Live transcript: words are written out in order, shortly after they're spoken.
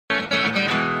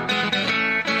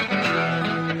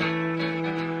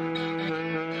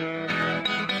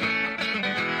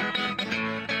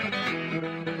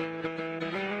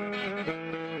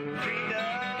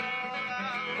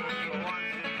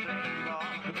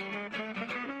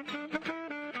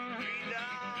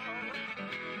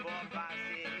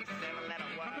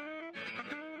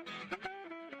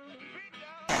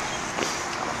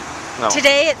No.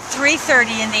 Today at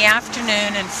 3:30 in the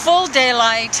afternoon in full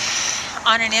daylight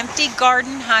on an empty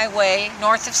garden highway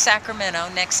north of Sacramento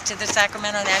next to the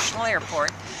Sacramento National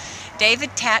Airport,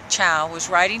 David Tat Chow was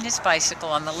riding his bicycle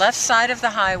on the left side of the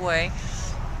highway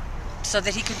so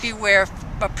that he could be aware of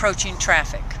approaching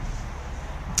traffic.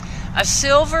 A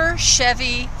silver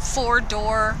Chevy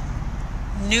four-door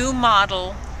new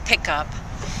model pickup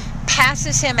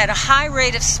passes him at a high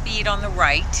rate of speed on the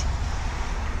right,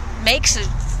 makes a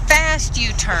fast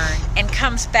U-turn, and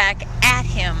comes back at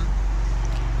him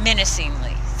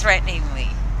menacingly, threateningly.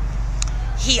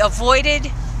 He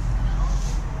avoided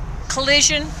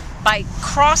collision by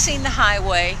crossing the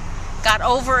highway, got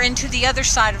over into the other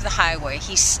side of the highway.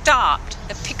 He stopped,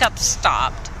 the pickup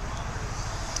stopped,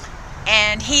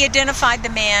 and he identified the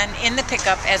man in the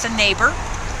pickup as a neighbor,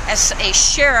 as a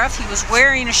sheriff. He was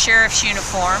wearing a sheriff's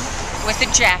uniform with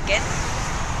a jacket.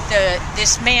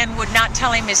 This man would not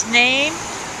tell him his name,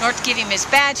 nor to give him his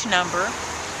badge number.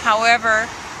 However,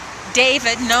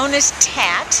 David, known as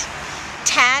Tat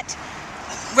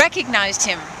recognized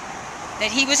him,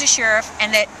 that he was a sheriff,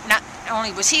 and that not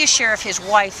only was he a sheriff, his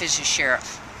wife is a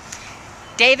sheriff.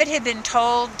 David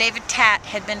Tat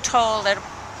had been told at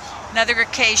another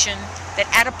occasion that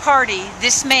at a party,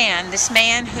 this man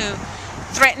who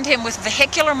threatened him with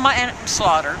vehicular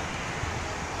manslaughter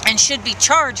and should be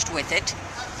charged with it,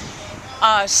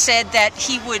 said that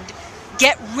he would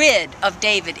get rid of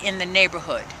David in the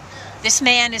neighborhood. This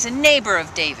man is a neighbor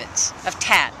of David's, of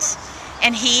Tat's,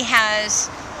 and he has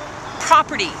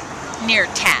property near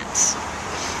Tat's.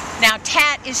 Now,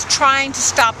 Tat is trying to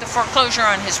stop the foreclosure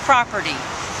on his property.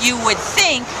 You would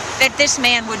think that this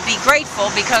man would be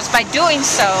grateful, because by doing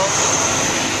so,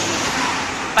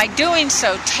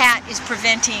 Tat is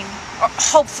preventing, or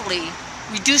hopefully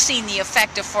reducing the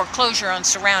effect of foreclosure on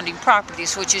surrounding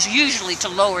properties, which is usually to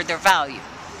lower their value.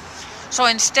 So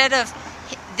instead of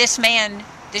this man,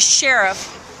 the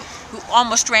sheriff, who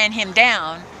almost ran him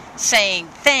down, saying,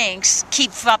 thanks,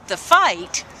 keep up the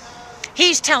fight,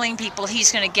 he's telling people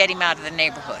he's going to get him out of the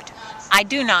neighborhood. I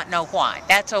do not know why.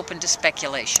 That's open to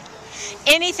speculation.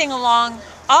 Anything along,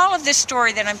 all of this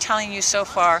story that I'm telling you so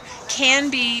far can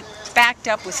be backed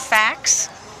up with facts.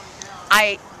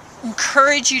 I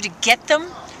encourage you to get them,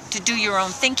 to do your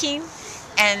own thinking,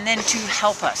 and then to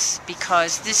help us,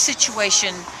 because this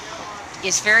situation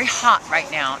is very hot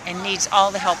right now and needs all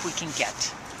the help we can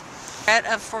get. Threat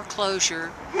of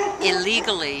foreclosure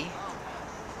illegally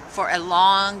for a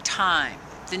long time.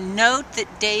 The note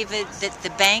that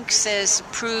the bank says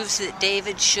proves that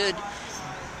David should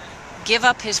give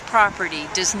up his property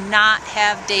does not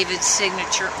have David's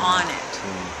signature on it.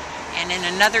 And in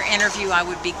another interview, I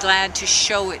would be glad to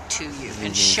show it to you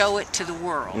and show it to the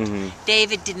world.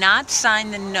 David did not sign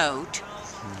the note.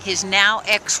 His now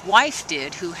ex-wife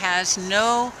did, who has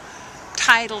no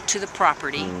title to the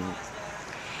property.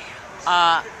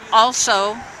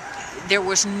 Also, there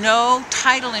was no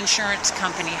title insurance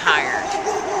company hired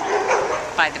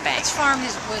by the bank. This farm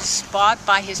was bought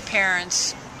by his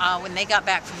parents when they got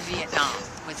back from Vietnam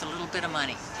with a little bit of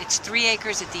money. It's 3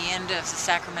 acres at the end of the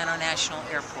Sacramento National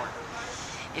Airport.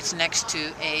 It's next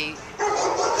to a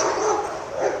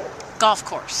golf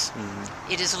course.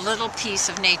 It is a little piece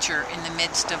of nature in the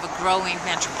midst of a growing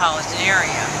metropolitan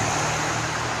area.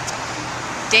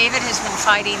 David has been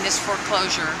fighting this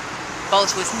foreclosure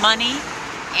both with money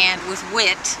and with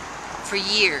wit for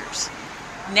years.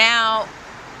 Now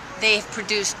they've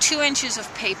produced 2 inches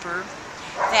of paper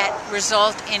that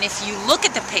result in, if you look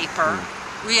at the paper,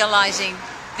 realizing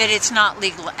that it's not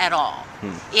legal at all.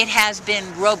 It has been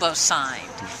robo-signed.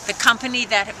 The company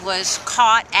that was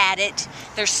caught at it,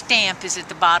 their stamp is at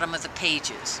the bottom of the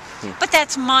pages. But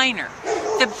that's minor.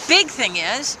 The big thing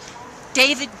is,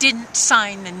 David didn't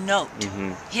sign the note.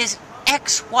 His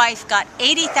ex-wife got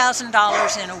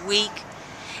 $80,000 in a week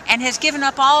and has given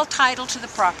up all title to the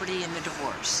property in the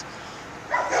divorce.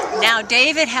 Now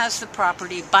David has the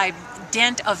property by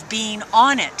dint of being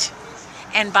on it,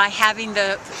 and by having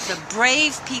the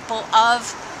brave people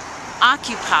of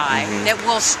Occupy that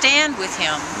will stand with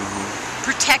him,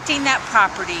 protecting that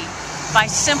property by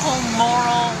simple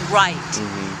moral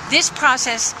right. This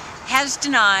process has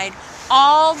denied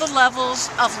all the levels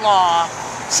of law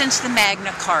since the Magna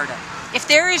Carta. If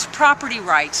there is property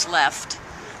rights left,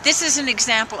 this is an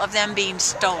example of them being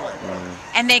stolen.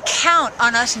 And they count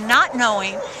on us not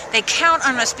knowing, they count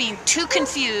on us being too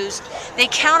confused, they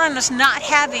count on us not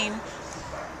having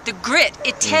the grit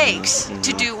it takes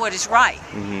to do what is right.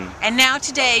 And now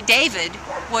today, David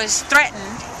was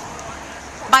threatened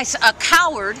by a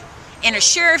coward in a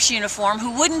sheriff's uniform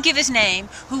who wouldn't give his name,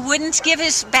 who wouldn't give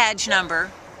his badge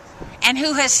number, and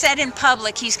who has said in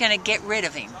public he's going to get rid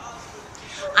of him.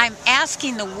 I'm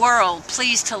asking the world,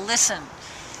 please, to listen,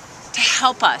 to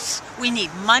help us. We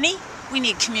need money. We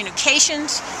need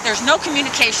communications. There's no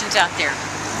communications out there.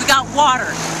 We got water.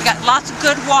 We got lots of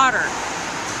good water.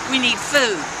 We need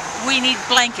food. We need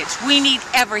blankets. We need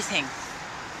everything.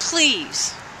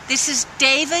 Please, this is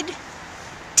David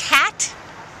Tat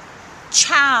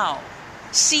Chow,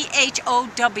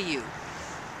 C-H-O-W.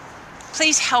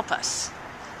 Please help us.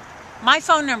 My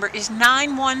phone number is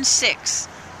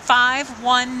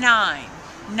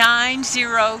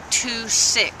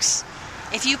 916-519-9026.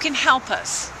 If you can help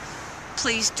us,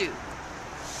 please do.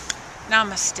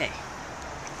 Namaste.